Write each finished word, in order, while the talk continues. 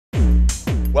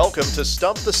Welcome to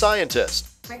Stump the Scientist.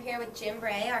 We're here with Jim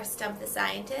Bray, our Stump the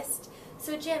Scientist.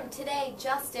 So Jim, today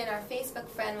Justin, our Facebook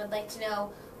friend, would like to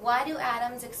know, why do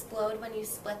atoms explode when you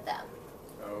split them?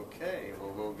 Okay,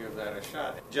 well, we'll give that a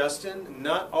shot. Justin,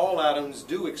 not all atoms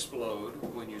do explode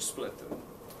when you split them,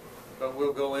 but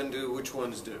we'll go into which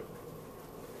ones do.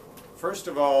 First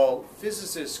of all,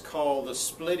 physicists call the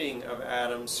splitting of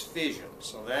atoms fission.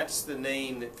 So that's the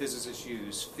name that physicists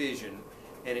use, fission.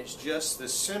 And it's just the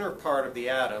center part of the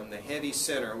atom, the heavy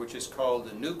center, which is called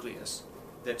the nucleus,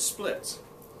 that splits.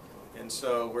 And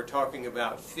so we're talking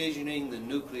about fissioning the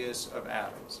nucleus of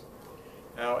atoms.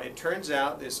 Now, it turns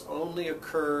out this only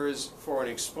occurs for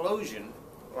an explosion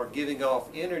or giving off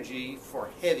energy for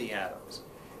heavy atoms.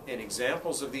 And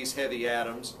examples of these heavy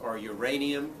atoms are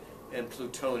uranium and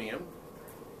plutonium,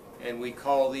 and we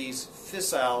call these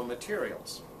fissile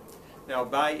materials. Now,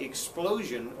 by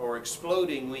explosion or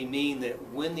exploding, we mean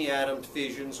that when the atom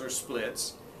fissions or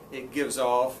splits, it gives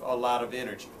off a lot of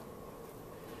energy.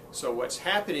 So what's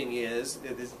happening is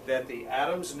that the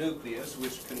atom's nucleus,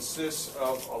 which consists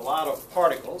of a lot of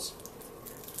particles,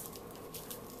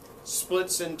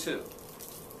 splits in two.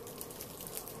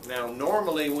 Now,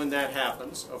 normally when that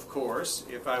happens, of course,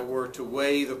 if I were to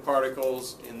weigh the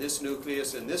particles in this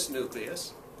nucleus and this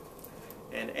nucleus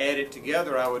and add it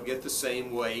together, I would get the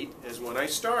same weight as when I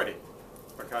started,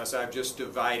 because I've just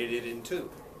divided it in two.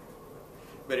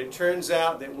 But it turns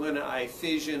out that when I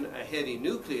fission a heavy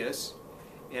nucleus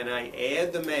and I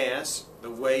add the mass, the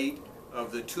weight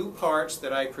of the two parts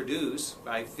that I produce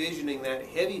by fissioning that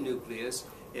heavy nucleus,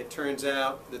 it turns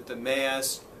out that the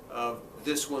mass of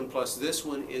this one plus this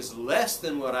one is less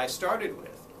than what I started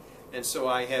with. And so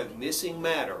I have missing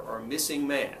matter or missing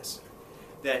mass.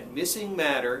 That missing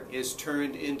matter is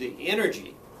turned into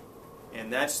energy,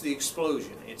 and that's the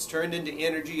explosion. It's turned into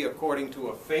energy according to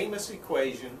a famous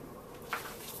equation,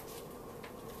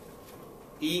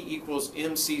 E equals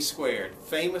mc squared.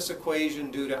 Famous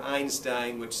equation due to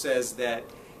Einstein, which says that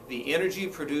the energy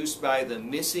produced by the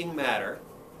missing matter,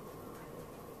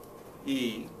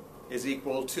 E, is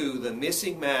equal to the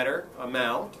missing matter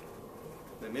amount,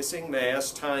 the missing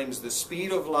mass, times the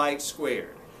speed of light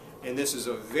squared. And this is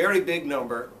a very big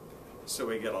number, so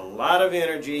we get a lot of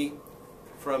energy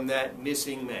from that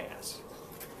missing mass.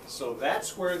 So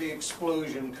that's where the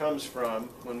explosion comes from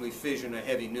when we fission a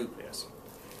heavy nucleus.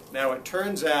 Now, it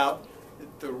turns out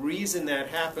that the reason that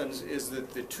happens is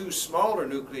that the two smaller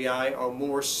nuclei are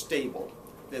more stable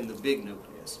than the big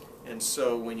nucleus. And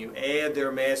so when you add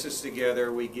their masses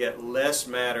together, we get less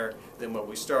matter than what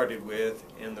we started with,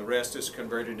 and the rest is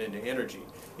converted into energy.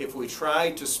 If we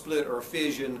try to split or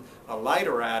fission a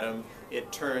lighter atom,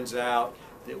 it turns out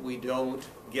that we don't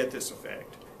get this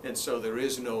effect. And so there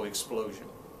is no explosion.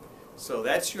 So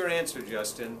that's your answer,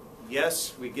 Justin.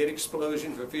 Yes, we get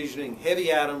explosion for fissioning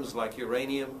heavy atoms like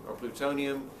uranium or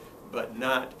plutonium, but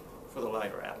not for the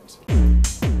lighter atoms.